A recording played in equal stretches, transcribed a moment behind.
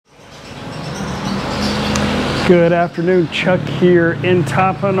Good afternoon, Chuck here in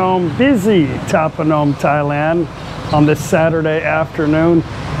ThatPhanom, busy ThatPhanom, Thailand on this Saturday afternoon.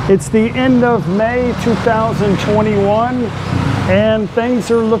 It's the end of May 2021 and things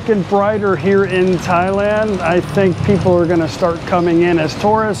are looking brighter here in Thailand. I think people are going to start coming in as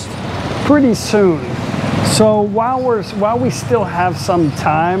tourists pretty soon. So while we still have some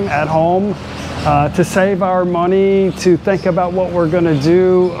time at home to save our money, to think about what we're going to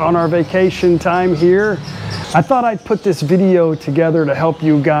do on our vacation time here, I thought I'd put this video together to help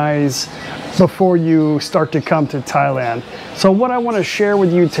you guys before you start to come to Thailand. So what I want to share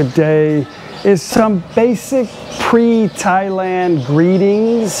with you today is some basic pre-Thailand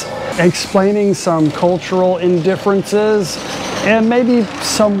greetings, explaining some cultural indifferences, and maybe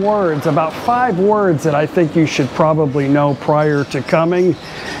some words, about 5 words that I think you should probably know prior to coming.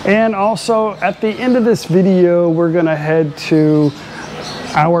 And also at the end of this video, we're going to head to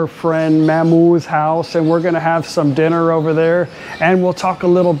our friend Mamu's house and we're going to have some dinner over there, and we'll talk a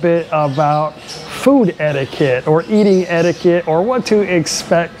little bit about food etiquette or eating etiquette, or what to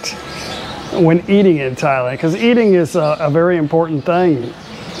expect when eating in Thailand, because eating is a very important thing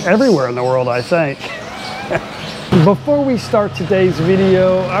everywhere in the world, I think. Before we start today's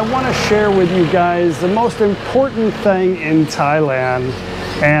video, I want to share with you guys the most important thing in Thailand,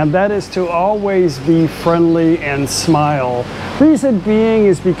 and that is to always be friendly and smile. Reason being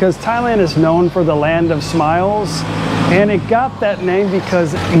is because Thailand is known for the land of smiles, and it got that name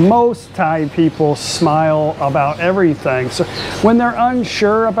because most Thai people smile about everything. So when they're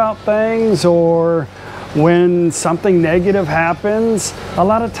unsure about things or when something negative happens, a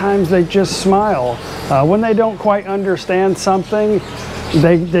lot of times they just smile. When they don't quite understand something,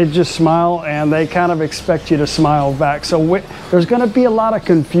 they just smile and they kind of expect you to smile back. So there's going to be a lot of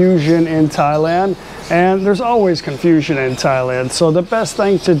confusion in Thailand, and there's always confusion in Thailand. So the best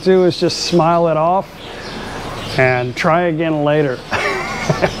thing to do is just smile it off and try again later.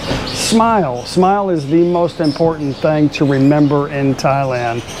 Smile. Smile is the most important thing to remember in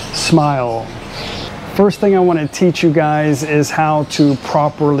Thailand. Smile. First thing I want to teach you guys is how to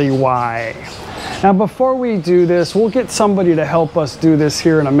properly why. Now before we do this, we'll get somebody to help us do this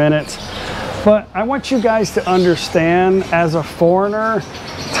here in a minute, but I want you guys to understand, as a foreigner,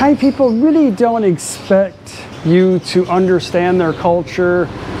 Thai people really don't expect you to understand their culture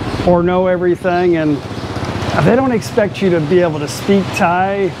or know everything, and they don't expect you to be able to speak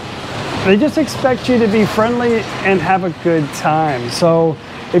Thai. They just expect you to be friendly and have a good time. So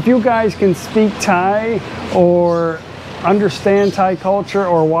if you guys can speak Thai or understand Thai culture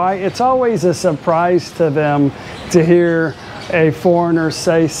or why, it's always a surprise to them to hear a foreigner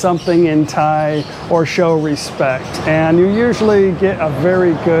say something in Thai or show respect, and you usually get a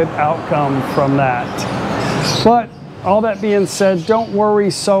very good outcome from that. But all that being said, don't worry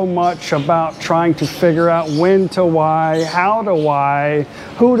so much about trying to figure out when to why, how to why,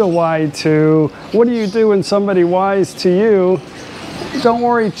 who to why to, what do you do when somebody whys to you. Don't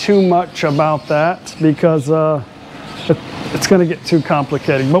worry too much about that, because it's going to get too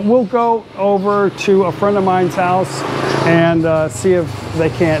complicated. But we'll go over to a friend of mine's house and see if they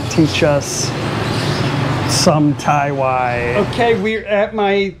can't teach us some Thai why. Okay, we're at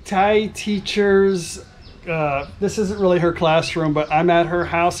my Thai teacher's. This isn't really her classroom, but I'm at her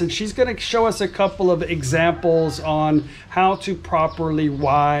house, and she's going to show us a couple of examples on how to properly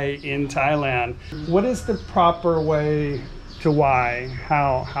why in Thailand. What is the proper way to why?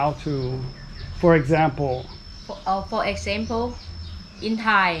 How to, for example? For example, in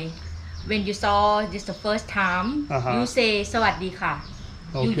Thai, when you saw this the first time, you say สวัสดีค่ะ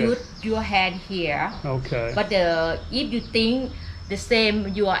You use your hand here. Okay. But if you think the same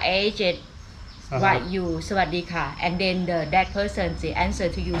your age, what you สวัสดีค่ะ and then that person say answer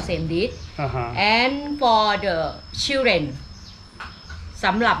to you same this. And for the children, ส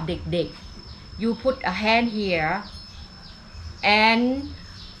ำหรับเด็กๆ you put a hand here, and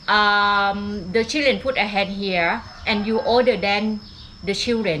the children put a hand here, and you older than the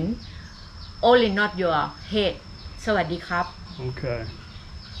children, only not your head. สวัสดีครับ Okay.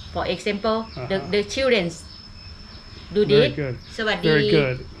 For example, the children do this. Very good. สวัสดี Very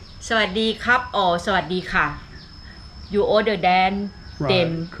good. สวัสดีครับ or สวัสดีค่ะ You older than them.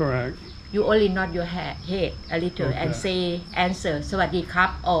 Correct. You only nod your head a little and say answer สวัสดีครับ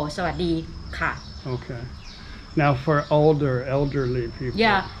or สวัสดีค่ะ Okay. Now for elderly people.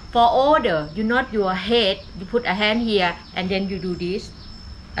 Yeah, for older, you nod your head, you put a hand here, and then you do this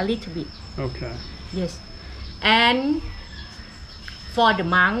a little bit. Okay. Yes. And for the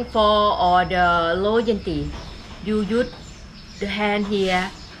monk, or the loyalty, you use the hand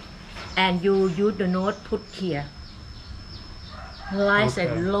here, and you use the nose put here. Rise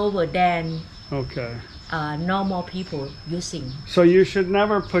and lower than normal people using. So you should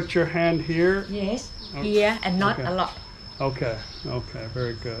never put your hand here. Yes, here and not a lot. Okay, okay,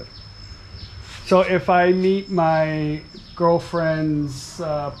 very good. So if I meet my girlfriend's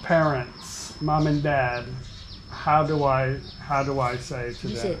parents, mom and dad, how do I say to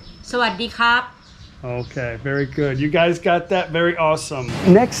them? สวัสดีครับ Okay, very good. You guys got that? Very awesome.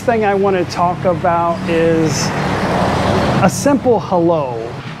 Next thing I want to talk about is a simple hello.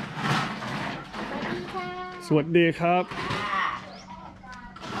 สวัสดีครับ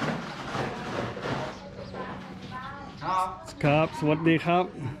ครับสวัสดีครับ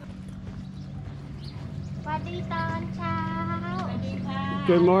สวัสดีตอนเช้าสวัสดีค่ะ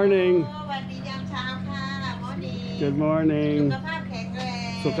Good morning สวัสดียามเช้าค่ะ morning Good morning สุขภาพแข็งแร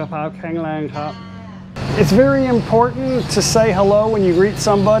ง สุขภาพแข็งแรงครับ It's very important to say hello when you greet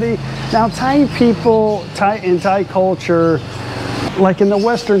somebody. Now, Thai people, in Thai culture, like in the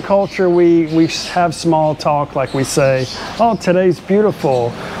Western culture, we have small talk, like we say, "Oh, today's beautiful.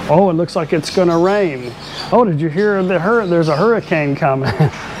 Oh, it looks like it's gonna rain. Oh, did you hear there's a hurricane coming?"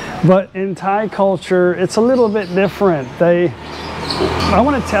 But in Thai culture, it's a little bit different. I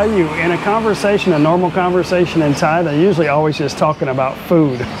want to tell you, in a conversation, a normal conversation in Thai, they're usually always just talking about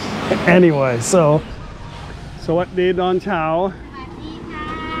food. Anyway, so สวัสดีตอนเช้า สวัสดีค่ะ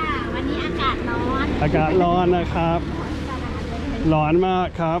วันนี้อากาศร้อน อากาศร้อนนะครับ ร้อนมาก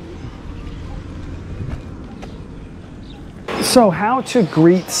ครับ So how to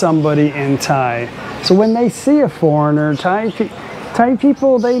greet somebody in Thai? So when they see a foreigner, Thai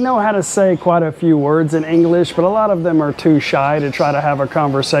people, they know how to say quite a few words in English, but a lot of them are too shy to try to have a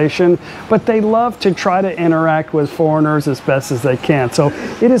conversation. But they love to try to interact with foreigners as best as they can. So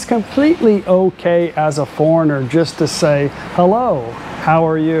it is completely okay as a foreigner just to say, hello, how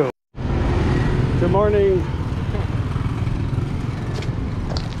are you? Good morning.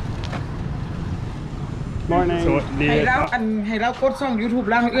 Morning. สวัสดีครับให้เรากดช่อง YouTube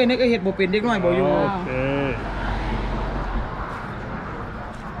แล้วเอ้ยนี่ก็เฮ็ดบ่เป็นเด็กน้อยบ่อยู่โอเค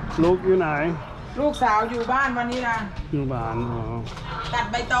ลูกอยู่ไหนลูกสาวอยู่บ้านวันนี้นะอยู่บ้านอ๋อตัด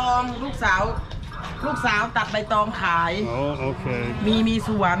ใบตองลูกสาวตัดใบตองขายโอเคมีส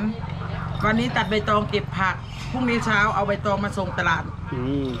วนวันนี้ตัดใบตองเก็บผักพรุ่งนี้เช้าเอาใบตองมาส่งตลาด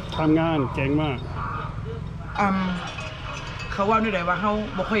ทำงานเก่งมากเขาว่านี่แหละว่าเขา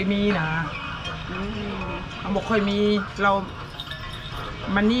บ่ค่อยมีนะบอกค่อยมีเรา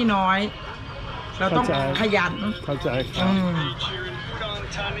มันนี่น้อยเราต้องขยันเข้าใจครับ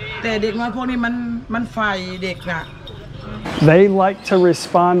แต่เด็กน้อยพวกนี้มันไฟเด็กน่ะ They like to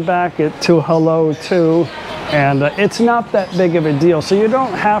respond back to hello too and it's not that big of a deal so you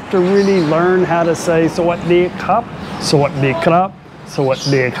don't have to really learn how to say สวัสดีครับสวัสดีครับสวัส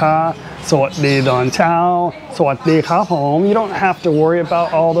ดีค่ะสวัสดีตอนเช้าสวัสดีครับผม You don't have to worry about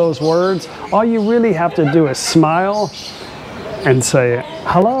all those words. All you really have to do is smile and say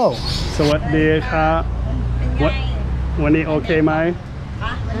hello. สวัสดีครับวันนี้โอเคไหม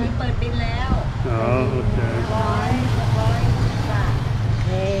วันนี้เปิดบินแล้วโอเค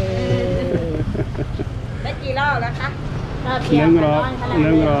ได้กี่รอบแล้วคะ1 รอบ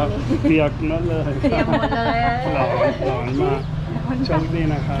เปียกหมดเลยเปียกหมดเลยร้อนมากโชคดี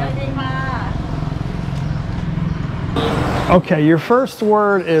นะครับ Okay, your first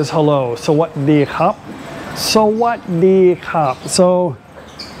word is hello. สวัสดีครับสวัสดีครับ So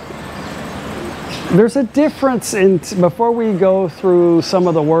there's a difference before we go through some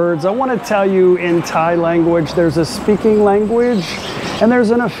of the words, I want to tell you in Thai language, there's a speaking language and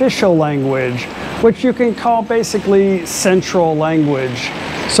there's an official language, which you can call basically central language.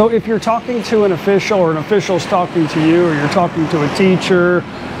 So if you're talking to an official or an official's talking to you or you're talking to a teacher,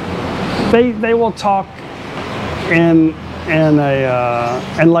 they will talk in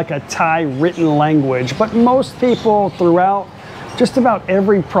like a Thai written language. But most people throughout just about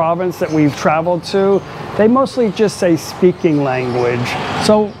every province that we've traveled to, they mostly just say speaking language.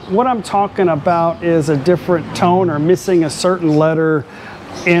 So what I'm talking about is a different tone or missing a certain letter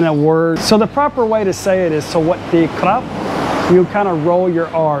in a word. So the proper way to say it is สวัสดีครับ You kind of roll your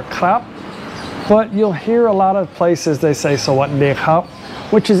R, krap. But you'll hear a lot of places they say สวัสดีครับ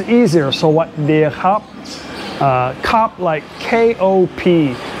which is easier. สวัสดีครับ Kop like K-O-P.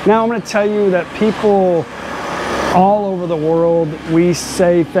 Now I'm going to tell you that people all over the world, we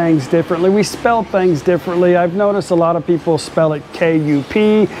say things differently. We spell things differently. I've noticed a lot of people spell it K-U-P,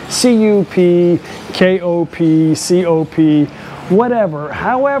 C-U-P, K-O-P, C-O-P, whatever.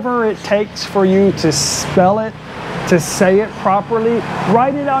 However it takes for you to spell it, to say it properly,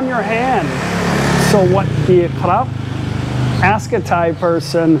 write it on your hand. So what do you krap? Ask a Thai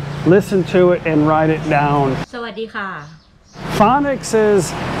person, listen to it and write it down. สวัสดีค่ะ Phonics is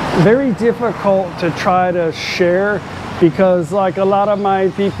very difficult to try to share because like a lot of my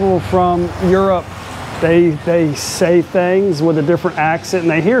people from Europe, they say things with a different accent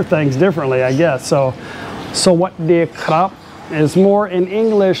and they hear things differently, I guess. So what dear krap is more in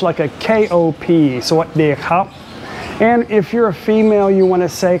English like a KOP. So what dear krap. And if you're a female, you want to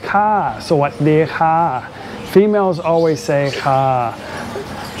say ka. So what dear ka. Females always say ka.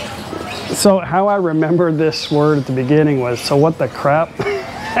 So how I remember this word at the beginning was, so what the crap?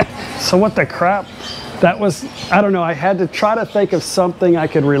 So what the crap? That was, I don't know, I had to try to think of something I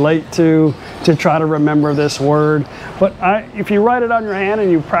could relate to try to remember this word. But if you write it on your hand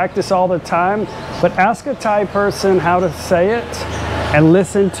and you practice all the time, but ask a Thai person how to say it and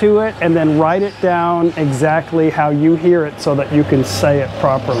listen to it and then write it down exactly how you hear it so that you can say it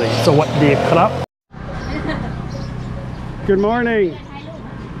properly. So what do you cut up? Good morning.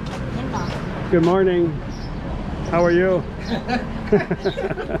 Good morning. How are you?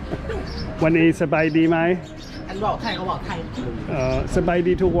 วันนี้สบายดีไหมอันบอกไทยเขาบอกไทยสบาย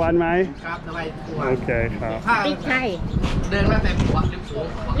ดีทุกวันไหมครับสบายทุกวันโอเคครับติ๊กไทยเดินมาแต่หัว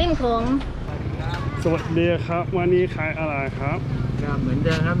ริมโขง สวัสดีครับวันนี้ขายอะไรครับเหมือนเ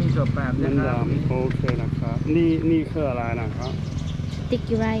ดิมครับมีถั่วแปบนะครับโอเคนะครับนี่คืออะไรนะครับ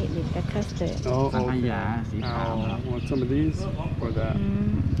Sticky rice with the custard สังขยาสีขาว Want some of these or that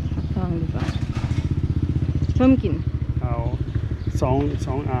ลองดีกว่าเพิ่มกลิ่นเอาส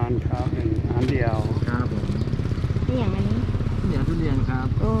องอันครับเป็นอันเดียวครับผมนี่อย่างอันนี้เหนียวทุเรียนครับ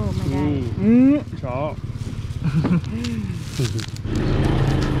โอ้ไม่ได้ชอบ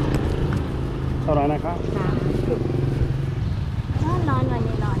เท่าไหร่นะครับร้อนวัน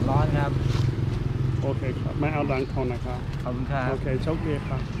นี้ร้อนครับโอเคครับไม่เอาดังทนนะครับขอบคุณครับโอเคโชคดี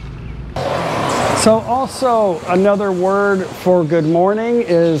ครับ So also another word for good morning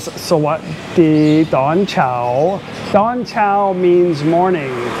is sawatdi don chao. Don chao means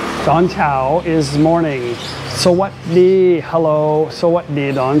morning. Don chao is morning. Sawatdi, hello. Sawatdi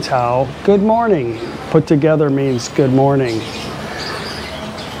don chao. Good morning. Put together means good morning.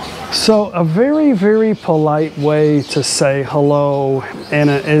 So a very, very polite way to say hello and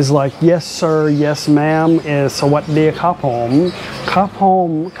it is like yes sir, yes ma'am is sawaddi khapom.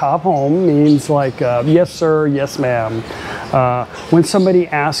 Khapom means like yes sir, yes ma'am. When somebody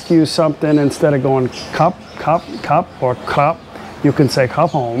asks you something, instead of going cup or krap, you can say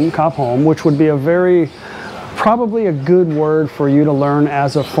khapom, which would be probably a good word for you to learn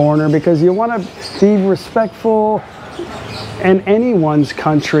as a foreigner because you want to be respectful in anyone's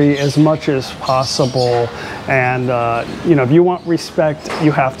country as much as possible. And, if you want respect,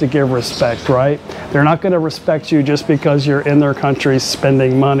 you have to give respect, right? They're not going to respect you just because you're in their country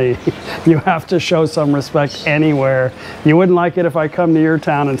spending money. You have to show some respect anywhere. You wouldn't like it if I come to your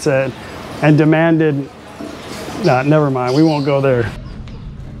town and demanded, never mind, we won't go there.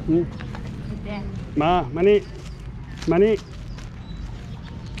 Maนี่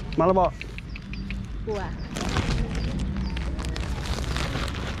มาแล้วบอกกลัว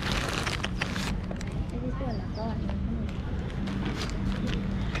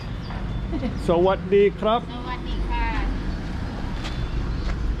สวัสดีครับสวัสดีค่ะ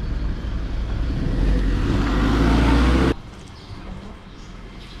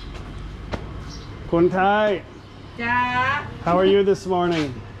คนไทยจ้า How are you this morning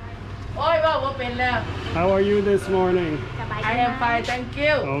โอ้ยว่าเป็นแล้ว How are you this morning I am fine thank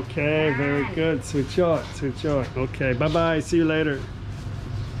you Okay very good สุดยอด Okay bye bye see you later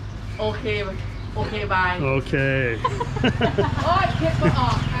โอเคบาย Okay โอ้ยคิดไม่ออ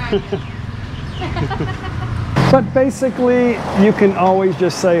กค่ะ But basically, you can always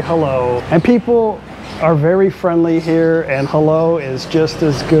just say hello. And people are very friendly here, and hello is just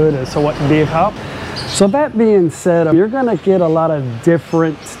as good as what dear khap. So that being said, you're going to get a lot of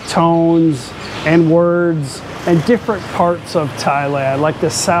different tones and words and different parts of Thailand. Like the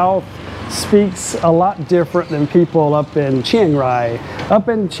South speaks a lot different than people up in Chiang Rai. Up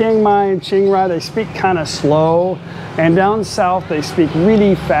in Chiang Mai and Chiang Rai, they speak kind of slow. And down south, they speak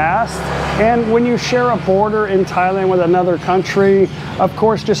really fast. And when you share a border in Thailand with another country, of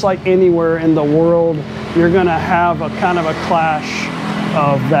course, just like anywhere in the world, you're going to have a kind of a clash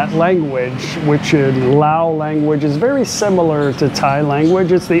of that language, which is Lao language is very similar to Thai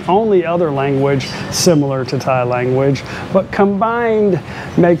language. It's the only other language similar to Thai language, but combined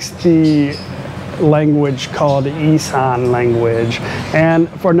makes the language called Isan language. And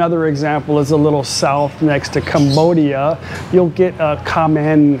for another example is a little south next to Cambodia, you'll get a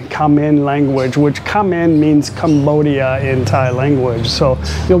Khamen language, which Khamen means Cambodia in Thai language. So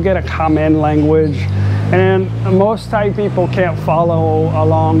you'll get a Khamen language. And most Thai people can't follow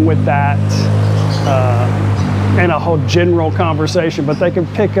along with that in a whole general conversation, but they can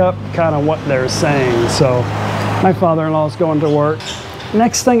pick up kind of what they're saying. So my father-in-law is going to work.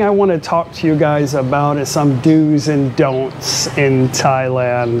 Next thing I want to talk to you guys about is some do's and don'ts in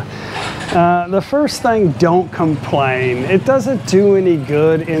Thailand. The first thing, don't complain. It doesn't do any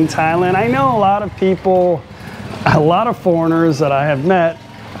good in Thailand. I know a lot of people, a lot of foreigners that I have met,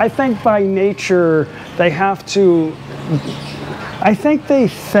 I think by nature they have to, I think they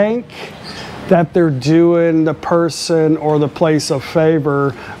think that they're doing the person or the place a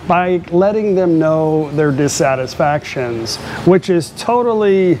favor by letting them know their dissatisfactions, which is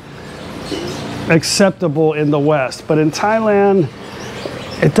totally acceptable in the West. But in Thailand,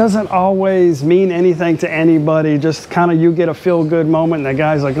 it doesn't always mean anything to anybody. Just kind of you get a feel-good moment and the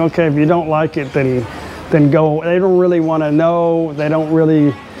guy's like, okay, if you don't like it, then go. They don't really want to know. They don't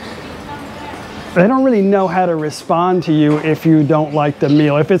really know how to respond to you if you don't like the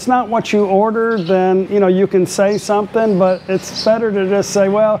meal. If it's not what you ordered, then you can say something, but it's better to just say,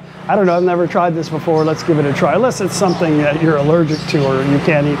 well, I don't know, I've never tried this before, let's give it a try. Unless it's something that you're allergic to or you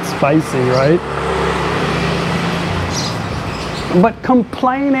can't eat spicy, right? But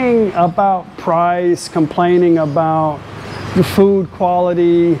complaining about price, complaining about the food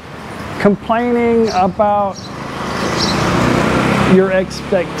quality, complaining about your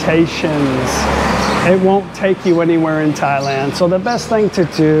expectations, it won't take you anywhere in Thailand. So the best thing to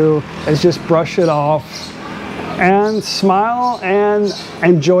do is just brush it off and smile and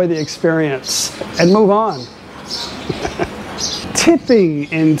enjoy the experience and move on. Tipping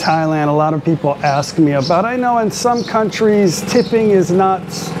in Thailand, a lot of people ask me about. I know in some countries, tipping is not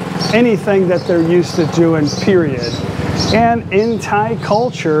anything that they're used to doing, period. And in Thai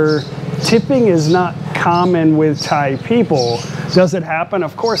culture, tipping is not common with Thai people. Does it happen?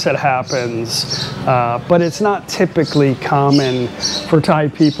 Of course it happens, but it's not typically common for Thai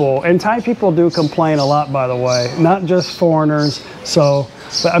people. And Thai people do complain a lot, by the way, not just foreigners. So,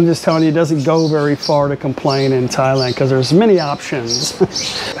 but I'm just telling you, it doesn't go very far to complain in Thailand because there's many options.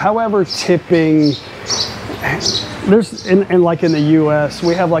 However, tipping, there's, like in the US,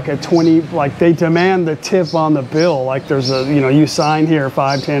 we have like a 20, like they demand the tip on the bill. Like there's a, you sign here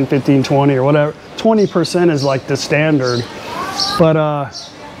 5, 10, 15, 20 or whatever. 20% is like the standard. But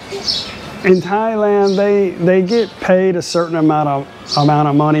in Thailand, they get paid a certain amount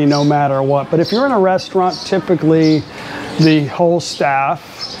of money no matter what. But if you're in a restaurant, typically the whole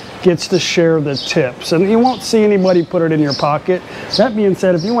staff gets to share the tips, and you won't see anybody put it in your pocket. That being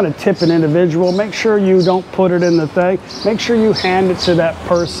said, if you want to tip an individual, make sure you don't put it in the thing. Make sure you hand it to that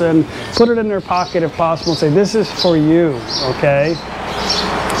person, put it in their pocket if possible, say, this is for you, okay?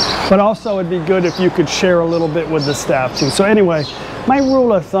 But also it'd be good if you could share a little bit with the staff too. So anyway, my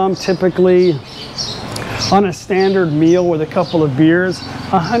rule of thumb, typically on a standard meal with a couple of beers,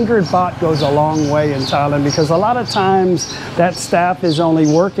 100 baht goes a long way in Thailand, because a lot of times that staff is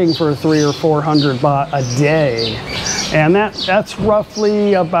only working for 300 or 400 baht a day. And that's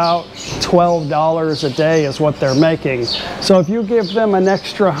roughly about $12 a day is what they're making. So if you give them an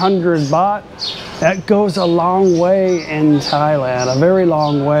extra 100 baht, that goes a long way in Thailand, a very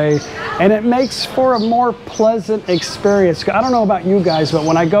long way. And it makes for a more pleasant experience. I don't know about you guys, but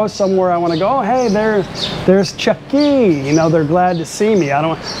when I go somewhere, I want to go, oh, hey, there's Chucky. They're glad to see me.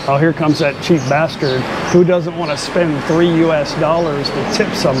 Oh, here comes that cheap bastard who doesn't want to spend $3 US to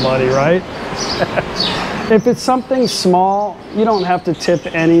tip somebody, right? If it's something small, you don't have to tip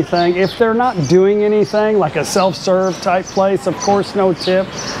anything. If they're not doing anything, like a self-serve type place, of course, no tip.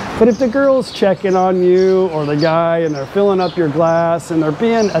 But if the girl's checking on you or the guy and they're filling up your glass and they're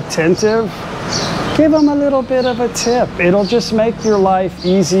being attentive, give them a little bit of a tip. It'll just make your life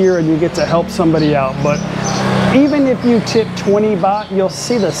easier and you get to help somebody out. But even if you tip 20 baht, you'll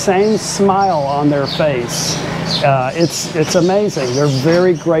see the same smile on their face. It's amazing. They're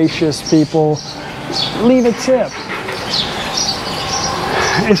very gracious people. Leave a tip.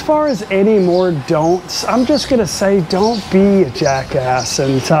 As far as any more don'ts, I'm just gonna say, don't be a jackass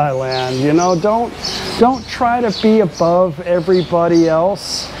in Thailand. Don't try to be above everybody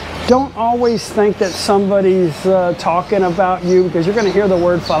else. Don't always think that somebody's talking about you, because you're gonna hear the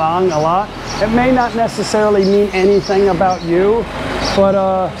word "falang" a lot. It may not necessarily mean anything about you, but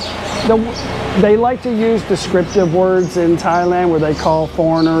they like to use descriptive words in Thailand where they call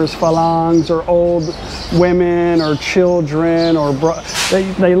foreigners phalangs, or old women or children, or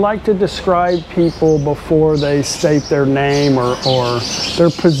they like to describe people before they state their name or their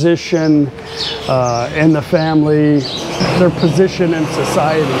position in the family, their position in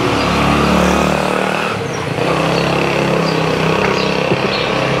society.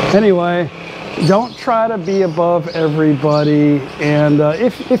 Anyway, Don't try to be above everybody. And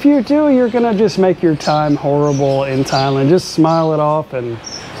if you do, you're going to just make your time horrible in Thailand. Just smile it off and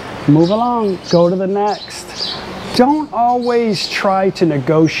move along. Go to the next. Don't always try to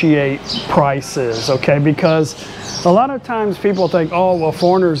negotiate prices, okay? Because a lot of times people think, oh, well,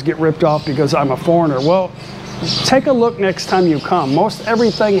 foreigners get ripped off because I'm a foreigner. Well, take a look next time you come. Most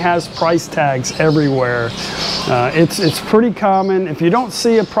everything has price tags everywhere. It's pretty common. If you don't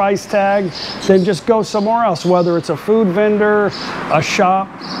see a price tag, then just go somewhere else, whether it's a food vendor, a shop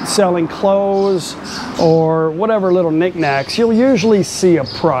selling clothes, or whatever little knickknacks. You'll usually see a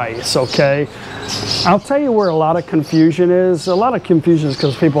price, okay? I'll tell you where a lot of confusion is. A lot of confusion is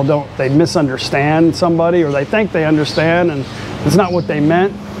because people they misunderstand somebody, or they think they understand and it's not what they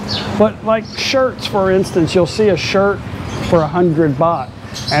meant. But like shirts, for instance, you'll see a shirt for 100 baht.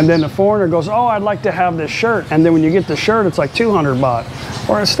 And then the foreigner goes, oh, I'd like to have this shirt. And then when you get the shirt, it's like 200 baht.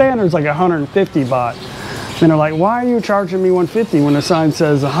 Or a standard's like 150 baht. And they're like, why are you charging me 150 when the sign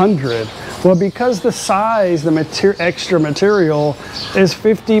says 100? Well, because the size, the extra material is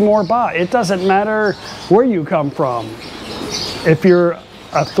 50 more baht. It doesn't matter where you come from. If you're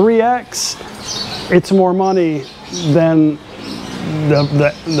a 3X, it's more money than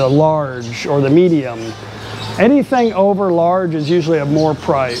the large or the medium. Anything over large is usually a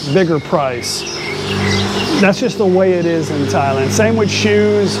bigger price. That's just the way it is in Thailand. Same with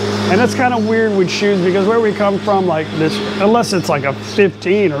shoes, and that's kind of weird with shoes because where we come from, like this, unless it's like a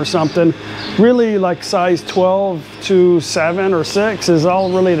 15 or something, really like size 12 to 7 or 6 is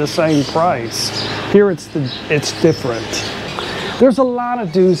all really the same price. Here it's different. There's a lot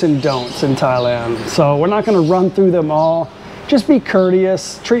of do's and don'ts in Thailand, so we're not going to run through them all. Just be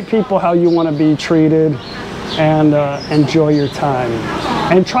courteous, treat people how you want to be treated, and enjoy your time.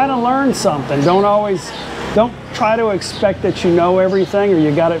 And try to learn something. Don't try to expect that you know everything or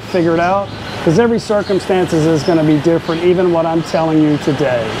you got it figured out, because every circumstance is going to be different, even what I'm telling you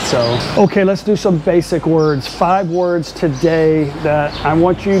today. So, okay, let's do some basic words. 5 words today that I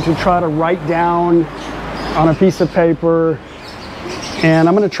want you to try to write down on a piece of paper. And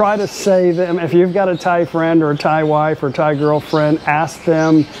I'm going to try to say them. If you've got a Thai friend or a Thai wife or Thai girlfriend, ask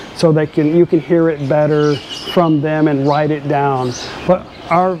them so you can hear it better from them and write it down. But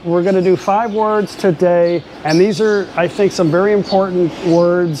we're going to do 5 words today, and these are, I think, some very important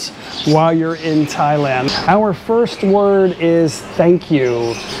words while you're in Thailand. Our first word is thank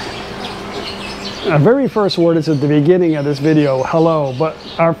you. Our very first word is at the beginning of this video, hello, but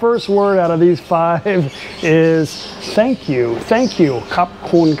our first word out of these 5 is thank you. Thank you. Khap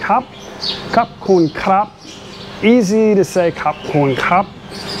kun khap. Khap kun krap. Easy to say khap kun khap,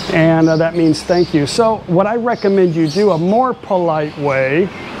 and that means thank you. So what I recommend you do, a more polite way,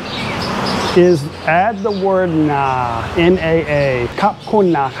 is add the word na, N-A-A. Khap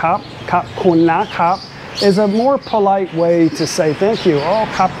kun na khap. Khap kun na khap is a more polite way to say thank you. Oh,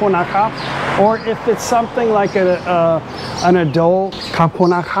 khap kun na khap. Or if it's something like an adult, khap kun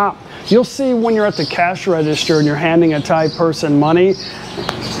na khap. You'll see when you're at the cash register and you're handing a Thai person money,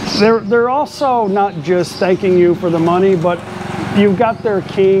 they're also not just thanking you for the money, but you've got their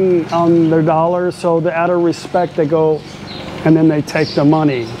king on their dollars, so out of respect they go and then they take the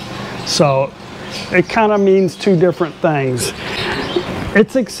money. So it kind of means 2 different things.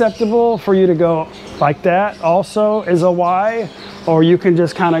 It's acceptable for you to go like that also is a Y, or you can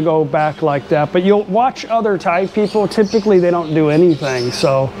just kind of go back like that. But you'll watch other Thai people, typically they don't do anything.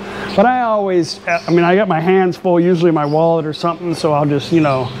 So, but I got my hands full, usually my wallet or something, so I'll just,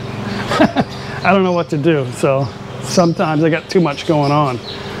 I don't know what to do. So sometimes I got too much going on.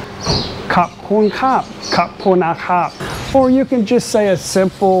 Khap kun khap, khap kun na khap. Or you can just say a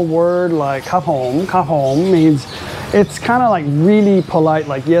simple word like khap hom means, it's kind of like really polite,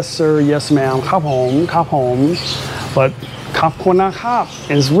 like yes sir, yes ma'am, khap hom. But khap kun na khap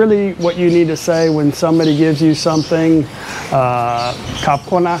is really what you need to say when somebody gives you something. Khap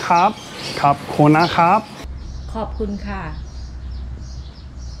kun na khap, khap kun na khap. ขอบคุณค่ะ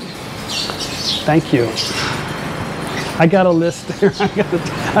Thank you. I got a list there.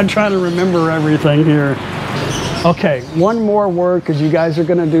 I'm trying to remember everything here. Okay, one more word because you guys are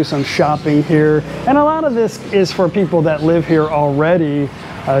going to do some shopping here. And a lot of this is for people that live here already,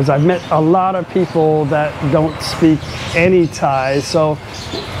 as I've met a lot of people that don't speak any Thai. So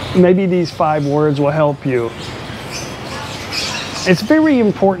maybe these 5 words will help you. It's very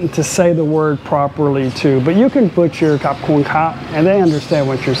important to say the word properly too, but you can butcher khap kun khap and they understand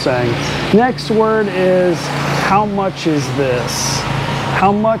what you're saying. Next word is how much is this?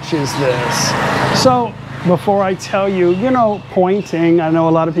 How much is this? So before I tell you, pointing, I know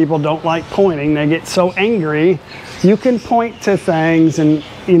a lot of people don't like pointing. They get so angry. You can point to things and,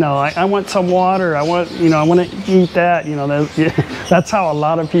 I want some water. I want to eat that. That's how a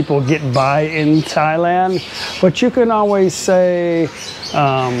lot of people get by in Thailand. But you can always say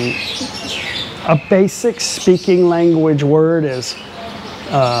a basic speaking language word is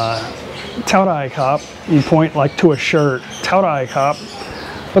Tao Dai Kap. You point like to a shirt. Tao Dai Kap.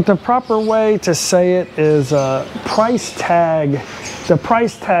 But the proper way to say it is price tag. The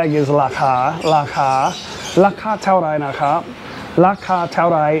price tag is Lakha Tao Dai Nakap. Lakha Tao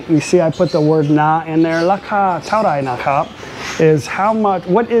Dai. You see I put the word na in there. Lakha Tao Dai Nakap is how much,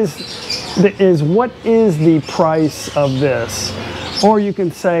 what is the price of this? Or you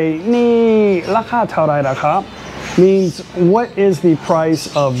can say ni Lakha Tao Dai Nakap means what is the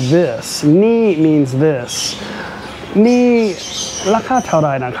price of this? Ni means this. Ni Lakha Tao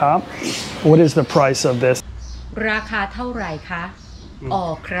Dai Nakap. What is the price of this? ราคาเท่าไหร่คะอ๋อ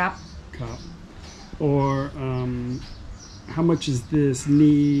ครับ Or how much is this?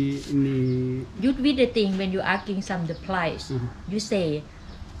 Ni. You with the thing when you asking some the price you say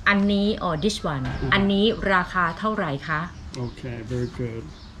อันนี้ or this one อันนี้ราคาเท่าไหร่คะ Okay, very good.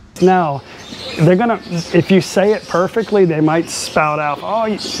 Now, if you say it perfectly, they might spout out, oh,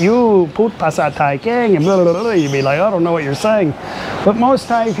 you put Pasa Thai Gang, and blah, blah, blah. You'd be like, I don't know what you're saying. But most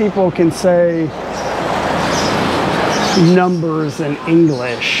Thai people can say numbers in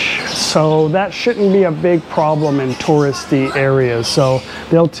English. So that shouldn't be a big problem in touristy areas. So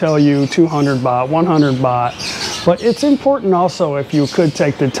they'll tell you 200 baht, 100 baht. But it's important also if you could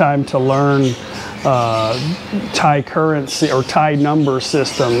take the time to learn Thai currency or Thai number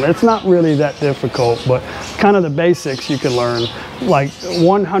system. It's not really that difficult, but kind of the basics you can learn. Like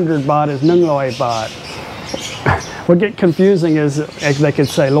 100 baht is 100 baht. What gets confusing is they could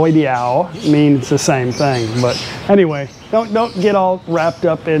say loi diao means the same thing. But anyway, don't get all wrapped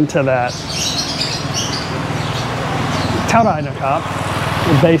up into that. Tao Dai Nakap,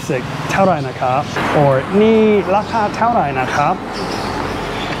 basic Tao Dai Nakap, or ni Lakha Tao Dai Nakap.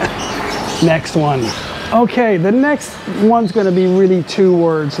 Next one. Okay, the next one's going to be really two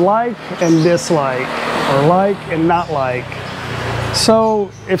words, like and dislike, or like and not like. So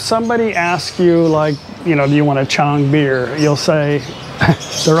if somebody asks you, like, do you want a Chang beer? You'll say,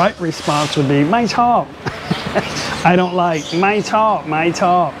 the right response would be, Mai Chop. I don't like. Mai Chop.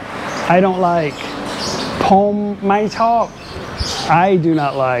 I don't like. Pom Mai Chop. I do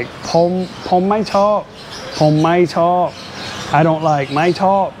not like. Pom Mai Chop. Pom Mai Chop. I don't like. Mai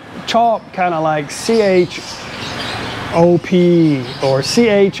Chop. Chop, kind of like CHOP or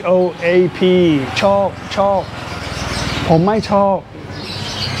CHOAP. Chop. Pom Mai Chop.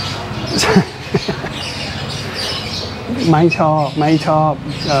 Mai chop.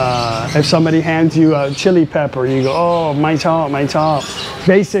 If somebody hands you a chili pepper, you go, oh, mai chop.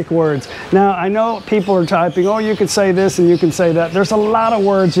 Basic words. Now, I know people are typing, oh, you could say this and you can say that. There's a lot of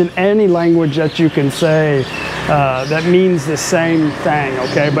words in any language that you can say that means the same thing,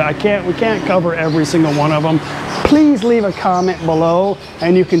 okay? But we can't cover every single one of them. Please leave a comment below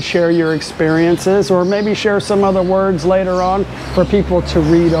and you can share your experiences or maybe share some other words later on for people to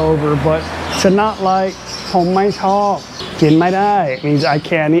read over. But to not like, ผมไม่ชอบกินไม่ได้ means I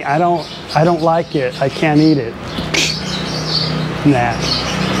can't eat. I don't like it. I can't eat it. Nah.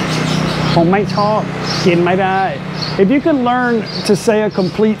 ผมไม่ชอบกินไม่ได้ If you can learn to say a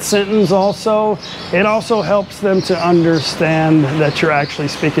complete sentence also, it also helps them to understand that you're actually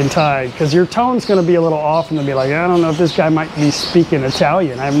speaking Thai because your tone's going to be a little off and they'll be like, I don't know if this guy might be speaking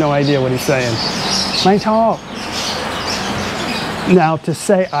Italian. I have no idea what he's saying. ไม่ชอบ Now to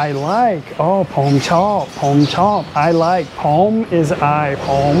say I like, oh, ผมชอบ I like, ผม is I, ผ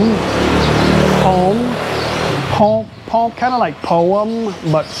ม kind of like poem,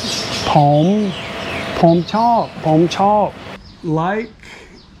 but ผมชอบ like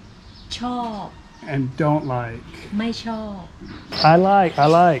ชอบ and don't like ไม่ชอบ I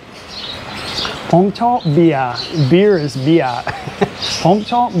like ผมชอบเบียร์ beer is เบียร์ ผม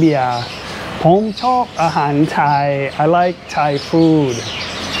ชอบเบียร์ ผมชอบอาหารไทย I like Thai food.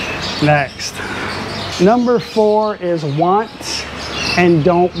 Next. Number 4 is want and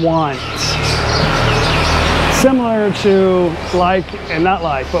don't want. Similar to like and not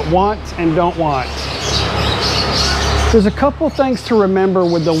like, but want and don't want. There's a couple things to remember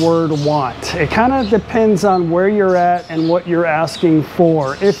with the word want. It kind of depends on where you're at and what you're asking for.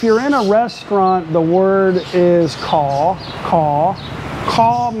 If you're in a restaurant, the word is call.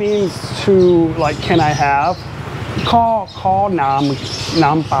 Call means to, like, can I have? Call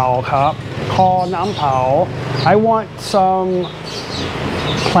nam pao kap. Call nam pao. I want some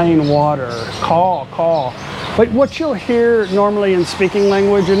plain water. Call. But what you'll hear normally in speaking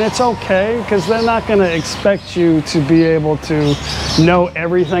language, and it's okay because they're not going to expect you to be able to know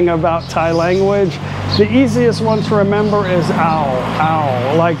everything about Thai language. The easiest one to remember is ow,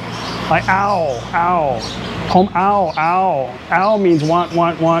 like ow. Home ow. Ow means want.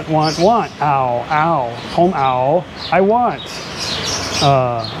 Ow. Home ow. I want.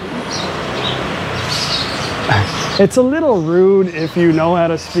 It's a little rude if you know how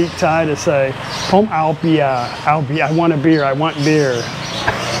to speak Thai to say, Home ow beer. I want a beer. I want beer.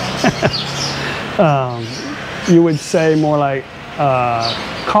 You would say more like,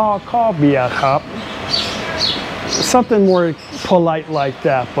 call beer cup. Something more polite like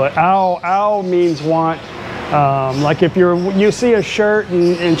that. But ow means want. Like if you see a shirt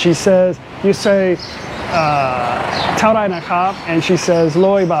and she says, you say, Tao Dai Nakap, and she says,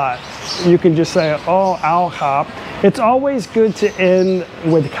 Loi Bat. You can just say, oh, ow cop. It's always good to end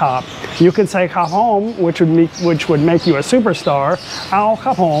with cop. You can say cop home, which would make you a superstar. Ow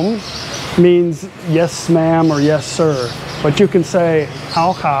cop home means yes ma'am or yes sir. But you can say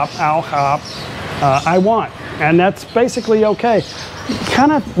ow cop, I want. And that's basically okay.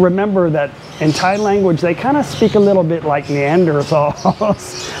 Kind of remember that in Thai language, they kind of speak a little bit like Neanderthals.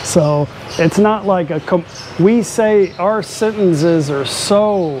 So it's not like we say our sentences are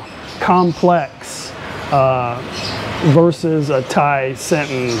so complex versus a Thai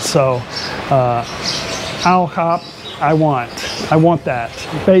sentence. So, ow cop, I want that.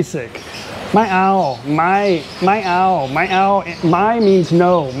 Basic. My ow, my ow, my means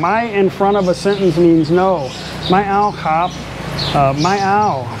no. My in front of a sentence means no. My ow cop, my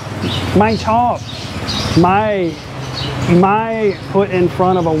ow, my chop, my put in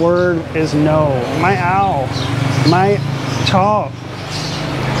front of a word is no. My ow, my chop.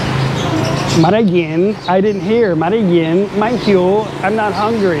 Marayin, I didn't hear. Marayin, my hiu, I'm not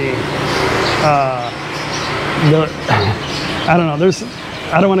hungry. I don't know.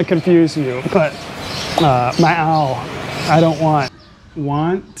 I don't want to confuse you, but my ow, I don't want.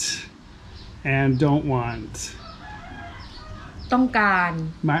 Want and don't want. ต้องการ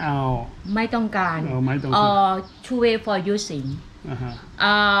My ow. ไม่ต้องการ Oh, ไม่ต้องการ two way for using.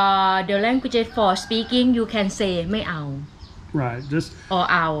 The language for speaking you can say ไม่เอา Right, just or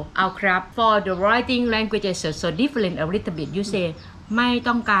เอาครับ for the writing languages so different a little bit you say ไม่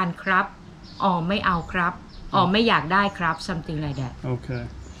ต้องการครับ or ไม่เอาครับ or ไม่อยากได้ครับ something like that. Okay.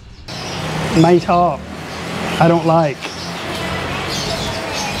 ไม่ชอบ I don't like.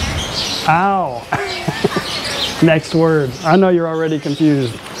 Ow. Next word. I know you're already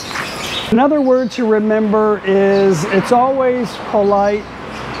confused. Another word to remember is it's always polite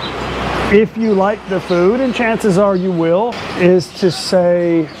if you like the food, and chances are you will, is to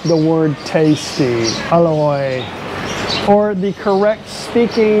say the word tasty, aloi. Or the correct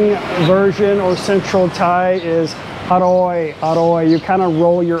speaking version or central Thai is aroi. You kind of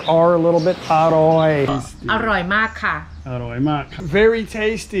roll your R a little bit, aroi. อร่อยมากค่ะ Aroi mak. Very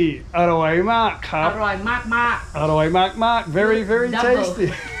tasty. Aroi mak. อร่อยมาก Aroi mak. Very, very Double. tasty.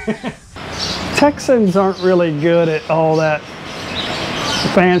 Texans aren't really good at all that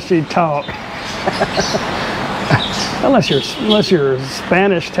fancy talk. unless you're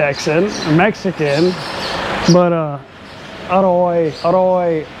Spanish Texan or Mexican. But aroi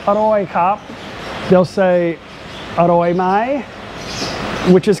cop. They'll say aroi mai,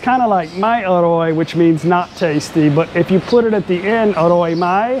 which is kind of like my aroi, which means not tasty. But if you put it at the end, aroi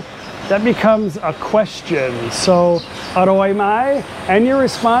mai, that becomes a question. So aroi mai, and your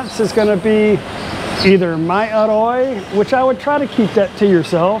response is going to be either my aroi, which I would try to keep that to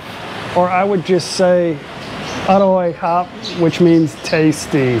yourself, or I would just say aroi kap, which means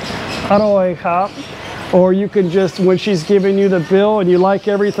tasty. Aroi kap. Or you can just, when she's giving you the bill and you like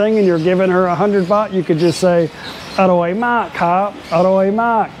everything and you're giving her 100 baht, you could just say aroi mak kap, aroi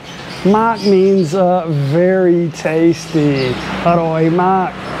mak. Mak means very tasty. Aroi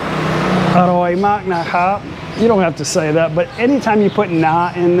mak. Aroi mak nakap. You don't have to say that, but anytime you put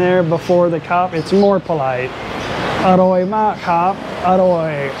na in there before the kap, it's more polite. Aroi mak kap.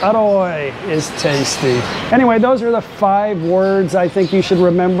 Aroi is tasty. Anyway, those are the 5 words I think you should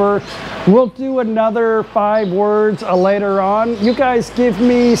remember. We'll do another 5 words later on. You guys give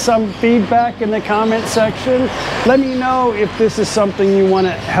me some feedback in the comment section. Let me know if this is something you want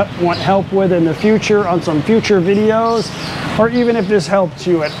help with in the future on some future videos, or even if this helped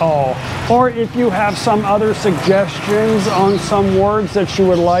you at all. Or if you have some other suggestions on some words that you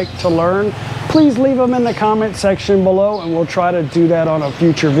would like to learn, please leave them in the comment section below and we'll try to do that on a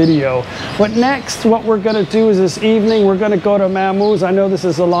future video. But next, what we're going to do is this evening, we're going to go to Mamu's. I know this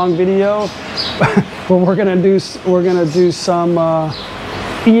is a long video, but we're going to do some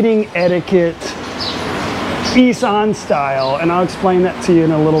eating etiquette, Isan style, and I'll explain that to you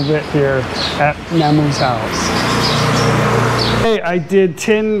in a little bit here at Namu's house. Hey, I did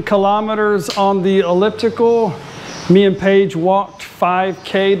 10 kilometers on the elliptical. Me and Paige walked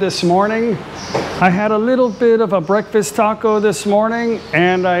 5K this morning. I had a little bit of a breakfast taco this morning,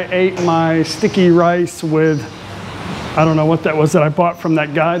 and I ate my sticky rice with, I don't know what that was that I bought from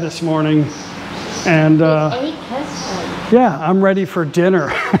that guy this morning. And yeah, I'm ready for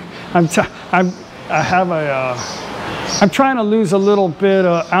dinner. I'm trying to lose a little bit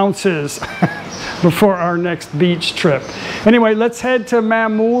of ounces before our next beach trip. Anyway, let's head to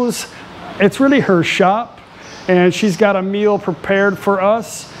Mamu's. It's really her shop, and she's got a meal prepared for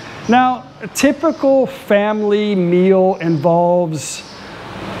us. Now, a typical family meal involves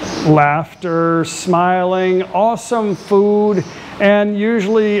laughter, smiling, awesome food, and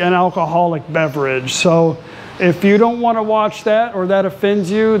usually an alcoholic beverage. So if you don't want to watch that or that offends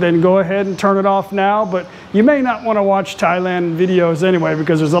you, then go ahead and turn it off now. But you may not want to watch Thailand videos anyway,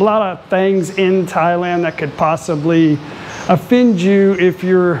 because there's a lot of things in Thailand that could possibly offend you if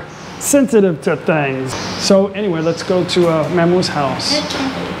you're sensitive to things. So anyway, let's go to Mamu's house.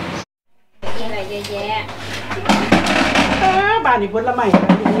 บ้านอีกคนละใหม่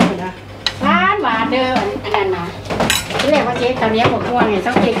นี่นะ ร้านหวานเด้ออันนั้นนะที่แรกว่าเจ๊ตอนนี้ผมง่วงไง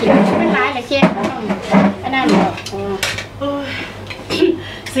ต้องเจ๊กินไม่ร้ายเลยเจ๊อันนั้นหรอก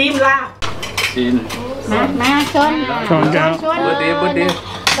ซีมลาบ มาชน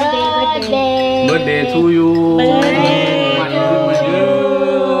Birthday to you.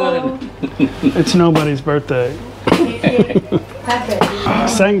 It's nobody's birthday.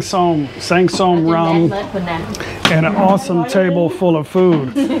 Sang som rum, and an awesome table full of food.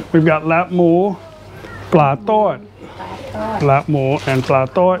 We've got lap mo, pla tot, lap mo and pla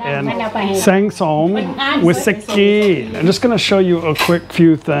tot, and sang som with sake. I'm just going to show you a quick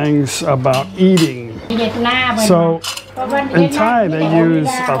few things about eating. So in Thai, they use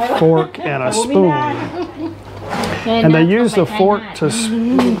a fork and a spoon. And they use the fork to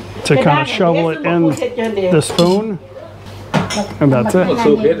kind of shovel it in the spoon. And that's it. I'm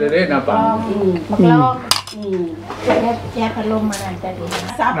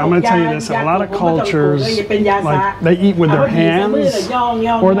going to tell you this, in a lot of cultures, like they eat with their hands,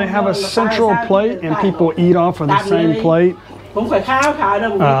 or they have a central plate and people eat off of the same plate.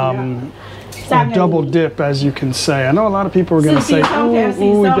 Double dip, as you can say. I know a lot of people are going to say,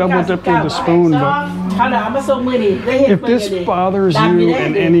 ooh, double dip with the spoon, but if this bothers you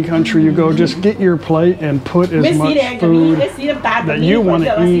in any country you go, just get your plate and put as much food that you want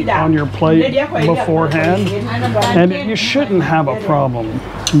to eat on your plate beforehand, and you shouldn't have a problem.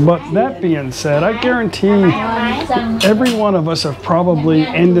 But that being said, I guarantee every one of us have probably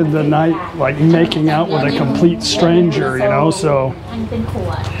ended the night like making out with a complete stranger, you know, so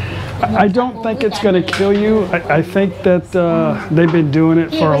I don't think it's going to kill you. I think that they've been doing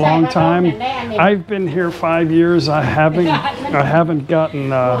it for a long time. I've been here 5 years. I haven't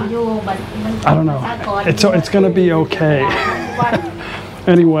gotten. I don't know. It's going to be okay.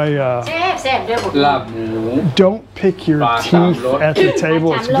 Anyway, don't pick your teeth at the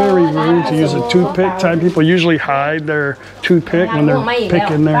table. It's very rude to use a toothpick. Thai people usually hide their toothpick when they're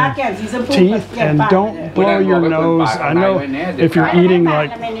picking their teeth. And don't blow your nose. I know if you're eating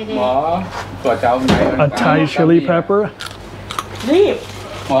like a Thai chili pepper,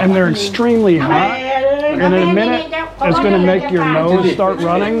 and they're extremely hot, and in a minute it's going to make your nose start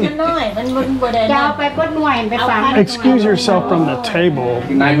running. Excuse yourself from the table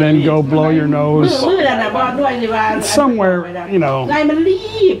and then go blow your nose somewhere, you know,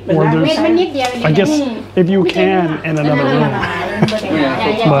 where there's, I guess, if you can, in another room.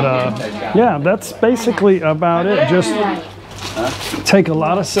 But yeah, that's basically about it. Just take a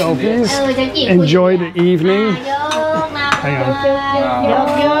lot of selfies, enjoy the evening. Hang on.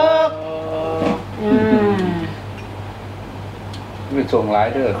 ไม่ส่งไล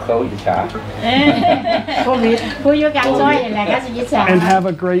น์เด้อเขาอิจฉา And have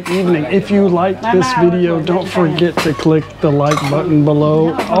a great evening. If you like this video, don't forget to click the like button below.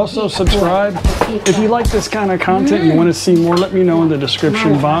 Also subscribe. If you like this kind of content and you want to see more, let me know in the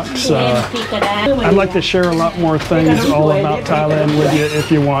description box. I'd like to share a lot more things all about Thailand with you if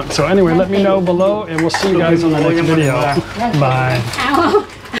you want. So anyway, let me know below, and we'll see you guys on the next video. Bye.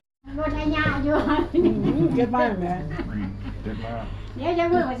 เดี๋ยวจะ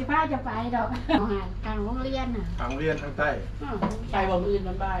เมื่อวันสิพาจะไปดอกทางโรงเรียนน่ะ ทางโรงเรียนทางใต้ ไปบ่อื่น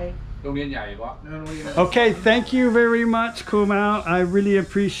มันไป โรงเรียนใหญ่ปะ Okay, thank you very much, Kumao. I really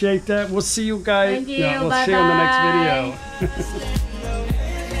appreciate that. We'll see you guys. Thank you. We'll see you in the next video.